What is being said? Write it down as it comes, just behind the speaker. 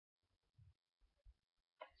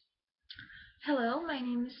Hello, my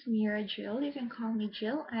name is Mira Jill. You can call me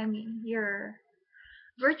Jill. I'm your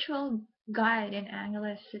virtual guide in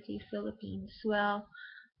Angeles City, Philippines.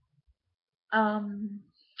 Um,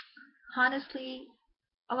 honestly,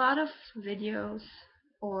 a lot of videos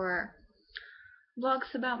or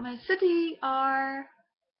vlogs about my city are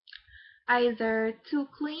either too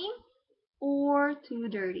clean or too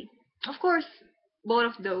dirty. Of course,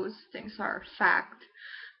 both of those things are fact,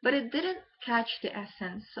 but it didn't catch the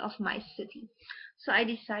essence of my city. So I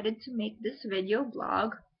decided to make this video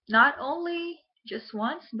blog not only just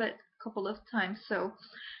once but a couple of times. So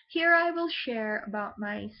here I will share about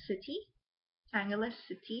my city, Angeles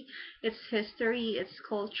City, its history, its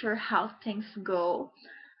culture, how things go,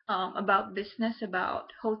 about business,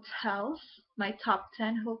 about hotels, my top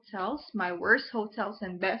 10 hotels, my worst hotels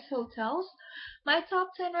and best hotels, my top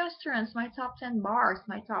 10 restaurants, my top 10 bars,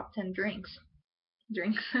 my top 10 drinks.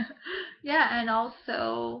 Yeah, and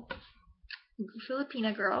also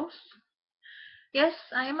Filipina girls. Yes,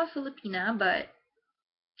 I am a Filipina, but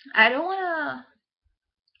I don't want to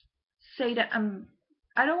say that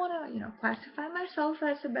I don't want to, classify myself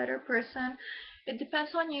as a better person. It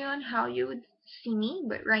depends on you and how you would see me,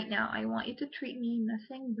 but right now I want you to treat me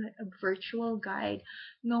nothing but a virtual guide.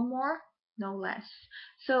 No more, no less.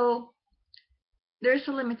 So there's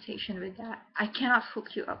a limitation with that. I cannot hook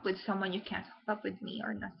you up with someone you can't hook up with me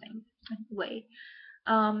or nothing way.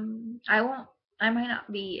 I won't I might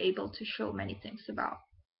not be able to show many things about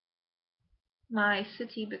my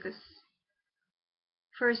city because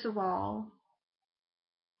first of all,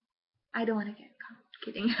 I don't want to get caught.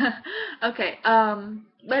 Kidding. Okay.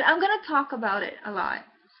 But I'm gonna talk about it a lot,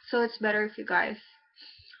 so it's better if you guys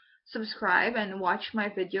subscribe and watch my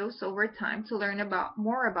videos over time to learn about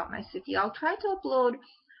more about my city. I'll try to upload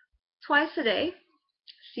twice a day,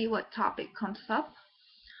 see what topic comes up.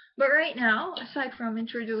 But right now, aside from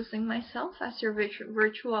introducing myself as your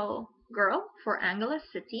virtual girl for Angeles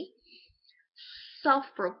City,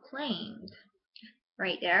 self-proclaimed,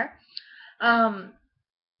 right there. Um,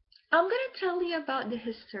 I'm gonna tell you about the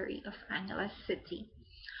history of Angeles City.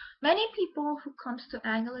 Many people who comes to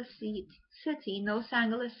City knows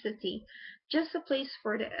Angeles City just a place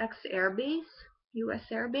for the ex-air base, U.S.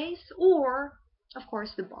 air base, or of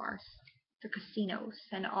course the bars, the casinos,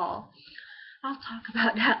 and all. I'll talk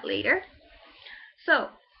about that later. So,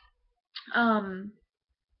 um,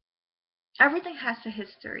 everything has a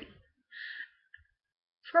history.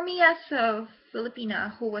 For me, as a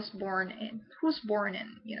Filipina who's born in,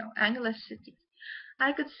 Angeles City,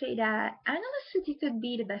 I could say that Angeles City could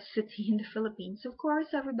be the best city in the Philippines. Of course,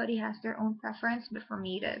 everybody has their own preference, but for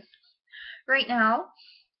me, it is. Right now,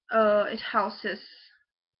 it houses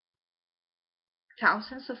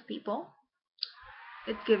thousands of people.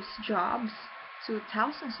 It gives jobs to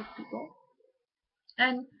thousands of people,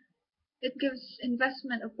 and it gives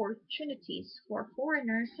investment opportunities for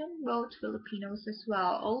foreigners and both Filipinos as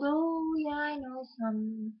well. Although, yeah, I know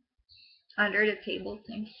some under the table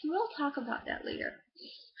things. We'll talk about that later.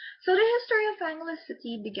 So the history of Angeles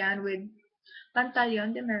City began with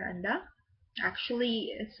Pantaleon de Miranda.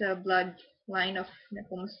 Actually, it's a bloodline of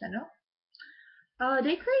Nepomuceno.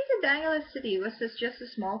 They created Angeles City. It was just a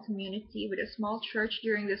small community with a small church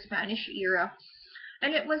during the Spanish era,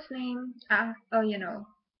 and it was named, um,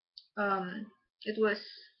 it was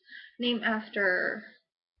named after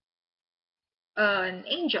an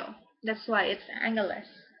angel. That's why it's Angeles.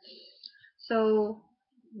 So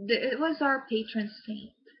it was our patron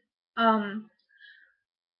saint. Um,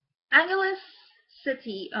 Angeles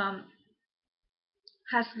City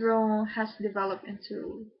has developed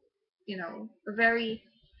into, a very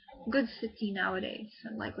good city nowadays.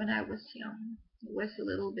 And like when I was young, it was a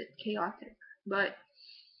little bit chaotic. But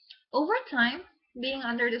over time, being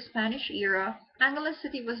under the Spanish era, Angeles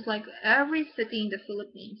City was like every city in the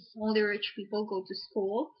Philippines. Only rich people go to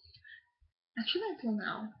school. Actually, until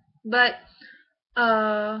now. But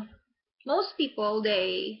uh, most people,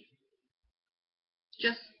 they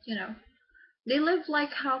just, they live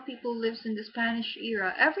like how people lived in the Spanish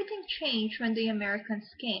era. Everything changed when the Americans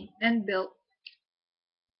came and built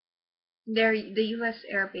the U.S.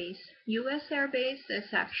 Air Base. U.S. Air Base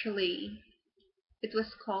is actually, it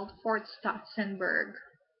was called Fort Stotzenberg.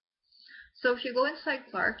 So if you go inside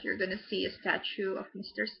Clark, you're gonna see a statue of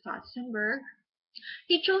Mr. Stotzenberg.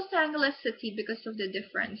 He chose Angeles City because of the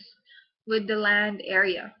difference with the land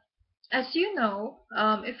area. As you know,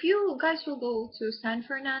 if you guys will go to San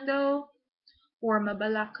Fernando or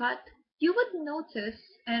Mabalacat, you would notice,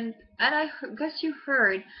 and guess you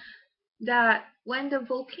heard that when the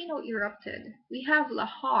volcano erupted, we have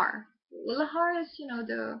lahar. Lahar is,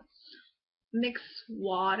 the mixed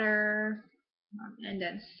water. and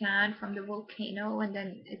then sand from the volcano, and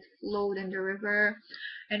then it flowed in the river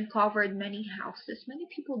and covered many houses. Many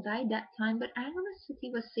people died that time, but Angeles City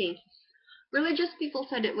was saved. Religious people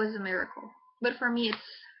said it was a miracle, but for me, it's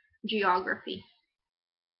geography.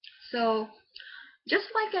 So, just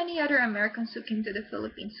like any other Americans who came to the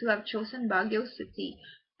Philippines who have chosen Baguio City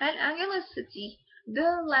and Angeles City,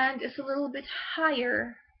 the land is a little bit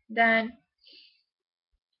higher than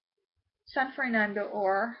San Fernando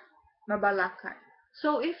or Mabalacan.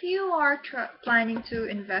 So if you are planning to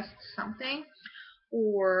invest something,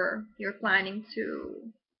 or you're planning to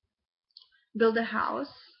build a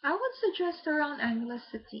house, I would suggest around Angeles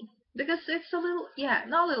City. Because it's a little, yeah,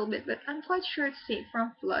 not a little bit, but I'm quite sure it's safe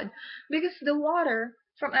from flood. Because the water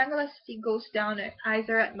from Angeles City goes down at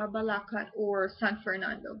either at Mabalacat or San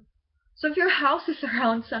Fernando. So if your house is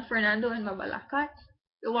around San Fernando and Mabalacat,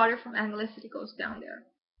 the water from Angeles City goes down there.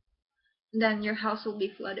 Then your house will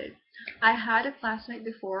be flooded. I had a classmate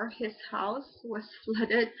before, his house was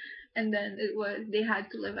flooded, and then they had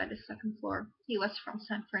to live at the second floor. He was from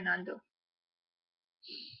San Fernando.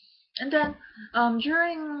 And then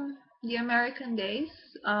during the American days,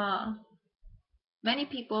 many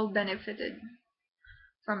people benefited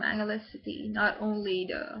from Angeles City. Not only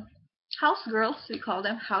the house girls, we call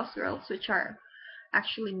them house girls, which are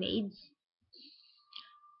actually maids.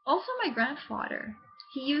 Also, my grandfather,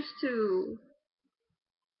 he used to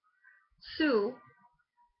sew,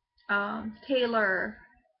 tailor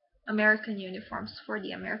American uniforms for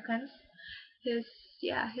the Americans. His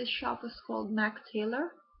his shop was called Mac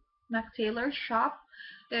Taylor's shop.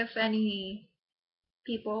 If any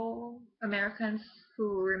people, Americans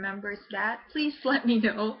who remembers that, please let me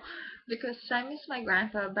know because I miss my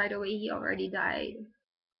grandpa. By the way, he already died.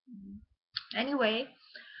 Anyway,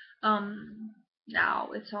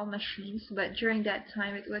 now it's all machines, but during that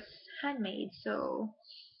time it was handmade. So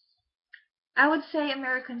I would say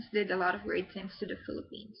Americans did a lot of great things to the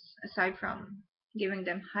Philippines, aside from giving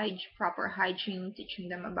them proper hygiene, teaching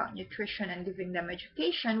them about nutrition, and giving them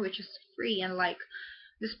education, which is free. And like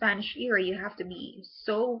the Spanish era, you have to be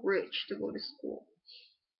so rich to go to school.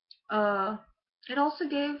 Uh, it also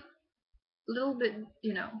gave a little bit,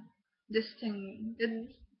 it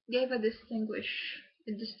gave a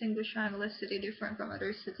distinguished Angeles city different from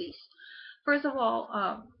other cities. First of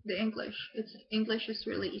all, the English is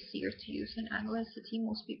really easier to use in Angeles City.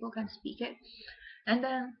 Most people can speak it. And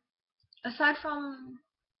then, aside from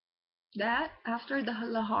that, after the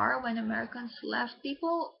Lahar, when Americans left,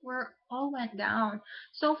 people were all went down.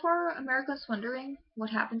 So for Americans wondering what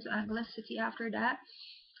happened to Angeles City after that,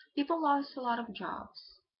 people lost a lot of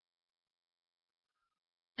jobs,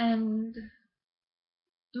 and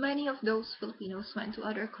many of those Filipinos went to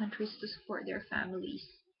other countries to support their families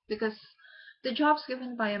because the jobs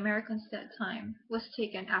given by Americans that time was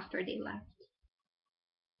taken after they left,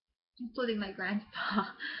 including my grandpa.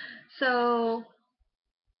 So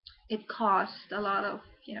it caused a lot of,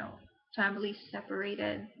 families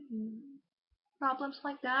separated, problems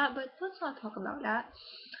like that, but let's not talk about that.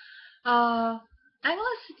 Uh,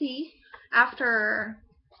 Angeles City, after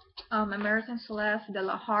Americans left, the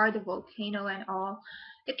Lahar, the volcano, and all,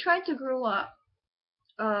 it tried to grow up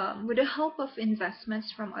with the help of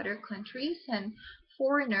investments from other countries and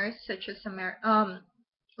foreigners such as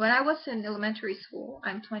when I was in elementary school,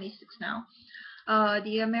 I'm 26 now.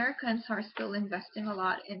 The Americans are still investing a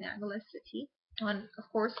lot in Angeles City, and of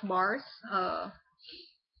course bars,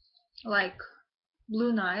 like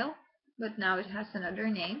Blue Nile, but now it has another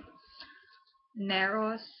name,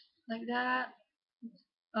 Narrows, like that.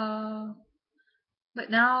 Uh, but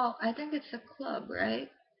now I think it's a club, right?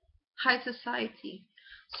 High society.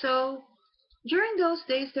 So during those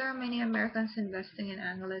days, there are many Americans investing in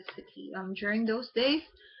Angeles City. During those days,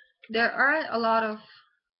 there aren't a lot of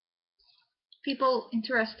people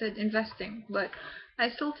interested investing, but I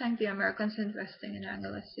still thank the Americans investing in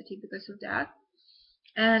Angeles City because of that.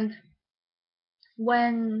 And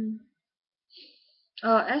when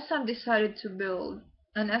SM decided to build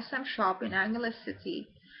an SM shop in Angeles City,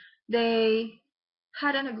 they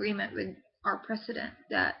had an agreement with our president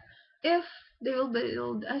that if they will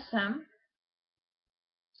build SM,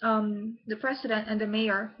 the president and the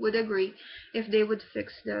mayor would agree if they would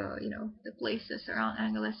fix the places around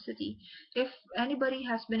Angeles City. If anybody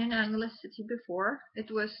has been in Angeles City before,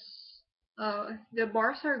 it was the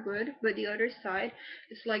bars are good, but the other side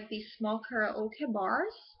is like these small karaoke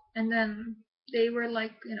bars, and then they were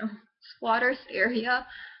like squatters area,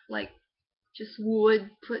 like just wood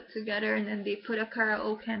put together, and then they put a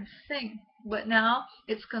karaoke and sing. But now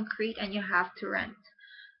it's concrete and you have to rent.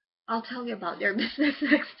 I'll tell you about their business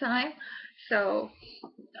next time. So,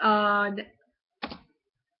 uh,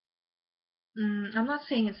 I'm not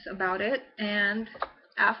saying it's about it. And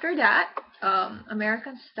after that,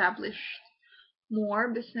 Americans established more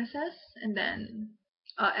businesses, and then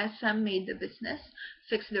SM made the business,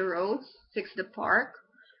 fixed the roads, fixed the park,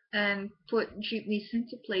 and put jeepneys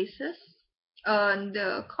into places. And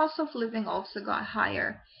the cost of living also got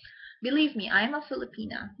higher. Believe me, I'm a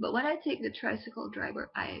Filipina, but when I take the tricycle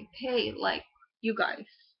driver, I pay like you guys.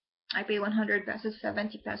 I pay 100 pesos,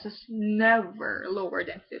 70 pesos, never lower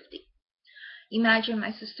than 50. Imagine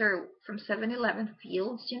my sister from 7-Eleven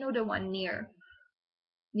Fields, you know the one near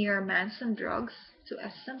Manson Drugs to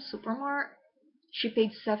SM Supermart. She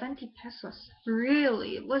paid 70 pesos.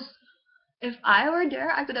 Really, it was. If I were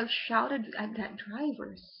there, I could have shouted at that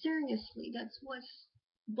driver. Seriously, that was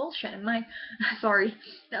bullshit. And my, sorry,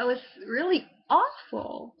 that was really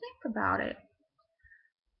awful. Think about it.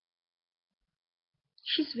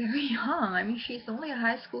 She's very young. I mean, she's only a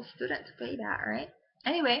high school student to pay that, right?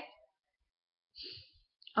 Anyway,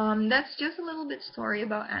 that's just a little bit story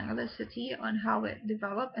about Angeles City on how it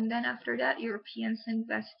developed, and then after that, Europeans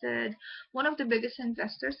invested. One of the biggest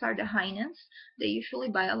investors are the Heinens. They usually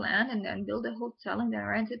buy a land and then build a hotel and then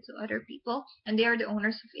rent it to other people, and they are the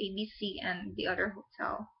owners of ABC and the other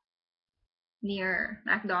hotel near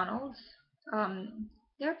McDonald's. Um,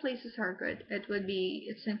 their places are good.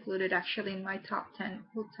 It's included actually in my top 10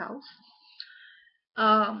 hotels.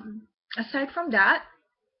 Um, aside from that,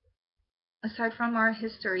 aside from our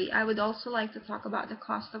history, I would also like to talk about the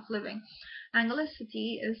cost of living. Angeles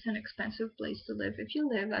City is an expensive place to live if you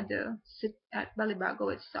live at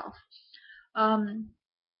Balibago itself. Um,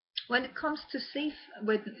 when it comes to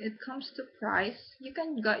when it comes to price, you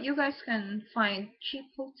guys can find cheap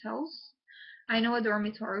hotels. I know a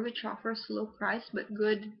dormitory which offers low price but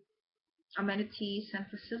good amenities and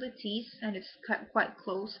facilities, and it's quite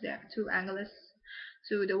close there to Angeles,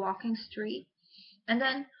 to the walking street. And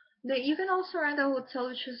then you can also rent a hotel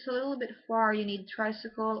which is a little bit far. You need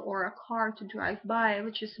tricycle or a car to drive by,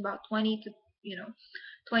 which is about 20 to, you know,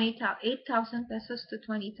 8,000 pesos to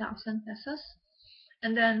 20,000 pesos.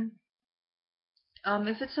 And then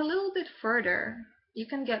if it's a little bit further, you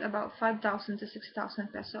can get about 5,000 to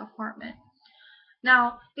 6,000 peso apartment.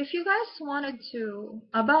 Now, if you guys wanted to,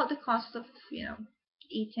 about the cost of,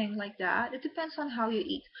 eating like that, it depends on how you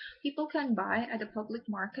eat. People can buy at a public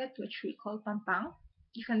market, which we call pampang.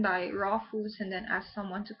 You can buy raw foods and then ask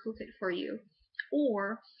someone to cook it for you.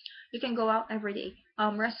 Or you can go out every day.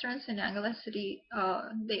 Restaurants in Angeles City,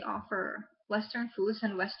 they offer Western foods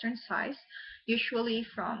and Western size, usually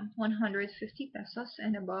from 150 pesos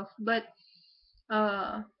and above. But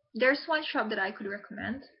uh, there's one shop that I could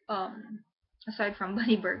recommend. Aside from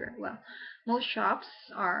Bunny Burger, well, most shops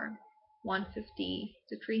are 150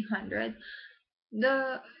 to 300.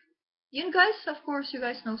 The You guys, of course, you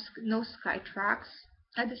guys know Sky Tracks.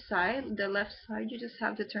 At the side, the left side, you just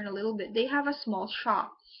have to turn a little bit. They have a small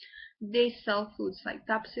shop. They sell foods like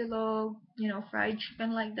tapsilog, fried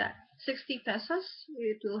chicken like that. 60 pesos.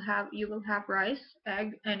 You will have rice,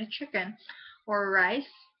 egg, and a chicken, or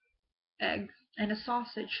rice, egg, and a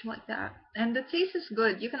sausage like that. And the taste is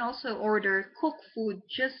good. You can also order cooked food.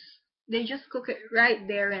 They just cook it right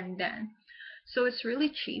there and then. So it's really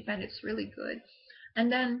cheap and it's really good.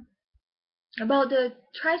 And then about the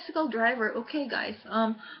tricycle driver, okay guys,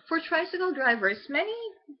 for tricycle drivers, many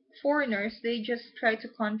foreigners, they just try to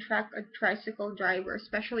contract a tricycle driver,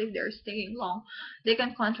 especially if they're staying long. They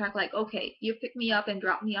can contract like, okay, you pick me up and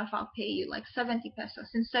drop me off, I'll pay you like 70 pesos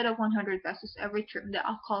instead of 100 pesos every trip. That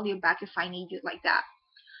I'll call you back if I need you, like that.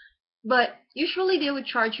 But usually they would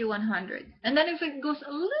charge you 100, and then if it goes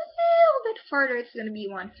a little bit further, it's going to be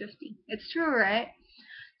 150. It's true, right?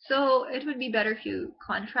 So it would be better if you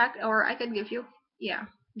contract, or I could give you, yeah,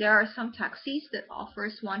 there are some taxis that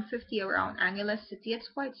offers 150 around Angeles City. It's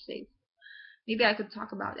quite safe. Maybe I could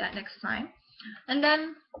talk about that next time. And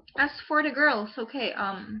then as for the girls, okay,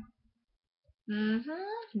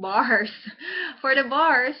 bars. For the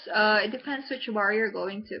bars, it depends which bar you're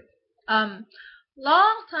going to.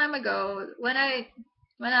 Long time ago, when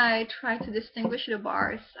I try to distinguish the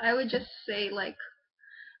bars, I would just say like,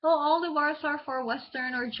 oh, all the bars are for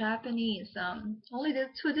Western or Japanese. Only the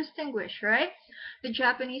to distinguish, right? The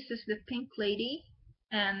Japanese is the Pink Lady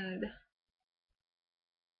and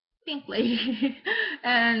Pink Lady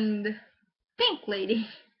and Pink Lady.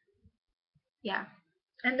 Yeah.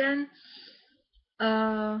 And then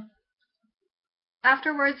uh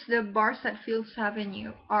afterwards, the bars at Fields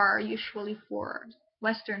Avenue are usually for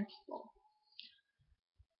Western people.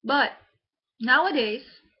 But nowadays,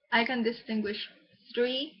 I can distinguish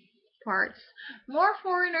three parts. More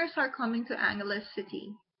foreigners are coming to Angeles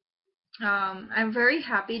City. I'm very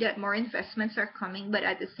happy that more investments are coming, but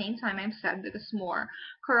at the same time, I'm sad because more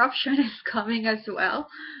corruption is coming as well.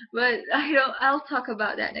 But I'll talk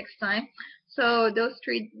about that next time. So those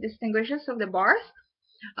three distinguishes of the bars,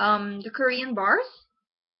 the Korean bars,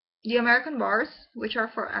 the American bars, which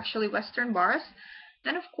are for actually Western bars,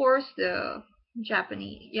 and of course the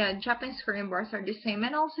Japanese Korean bars are the same,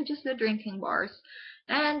 and also just the drinking bars,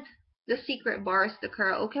 and the secret bars, the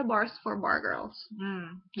karaoke bars for bar girls.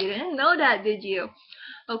 You didn't know that, did you?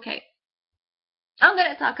 Okay, I'm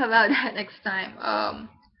gonna talk about that next time.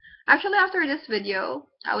 Actually, after this video,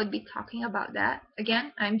 I would be talking about that.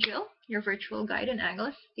 Again, I'm Jill, your virtual guide in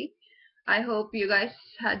Angeles City. I hope you guys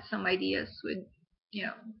had some ideas with, you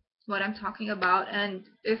know, what I'm talking about. And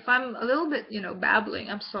if I'm a little bit, babbling,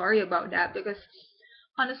 I'm sorry about that because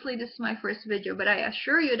honestly, this is my first video. But I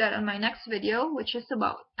assure you that on my next video, which is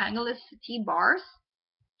about Angeles City bars,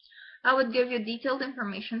 I would give you detailed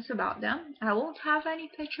information about them. I won't have any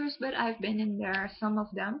pictures, but I've been in there, some of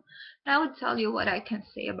them. And I would tell you what I can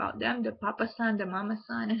say about them, the papa-san, the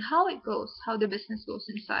mama-san, and how it goes, how the business goes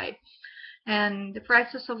inside. And the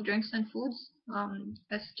prices of drinks and foods,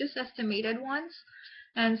 as just estimated ones.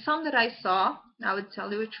 And some that I saw, I would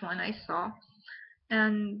tell you which one I saw.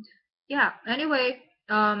 And yeah, anyway,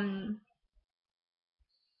 on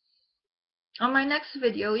my next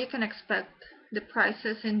video, you can expect the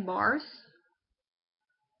prices in bars,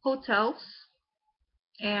 hotels,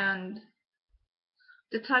 and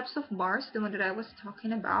the types of bars, the one that I was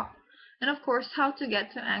talking about, and of course how to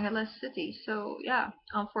get to Angeles City. So yeah,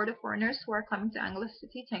 for the foreigners who are coming to Angeles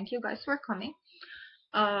City, thank you guys for coming.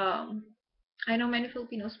 Um, I know many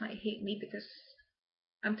Filipinos might hate me because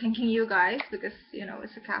I'm thanking you guys because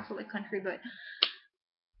it's a Catholic country, but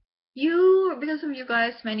because of you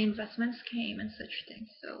guys, many investments came and such things.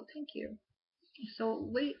 So thank you. So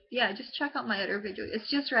wait, yeah, just check out my other video. It's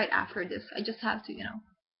just right after this. I just have to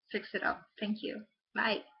fix it up. Thank you.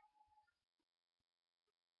 Bye.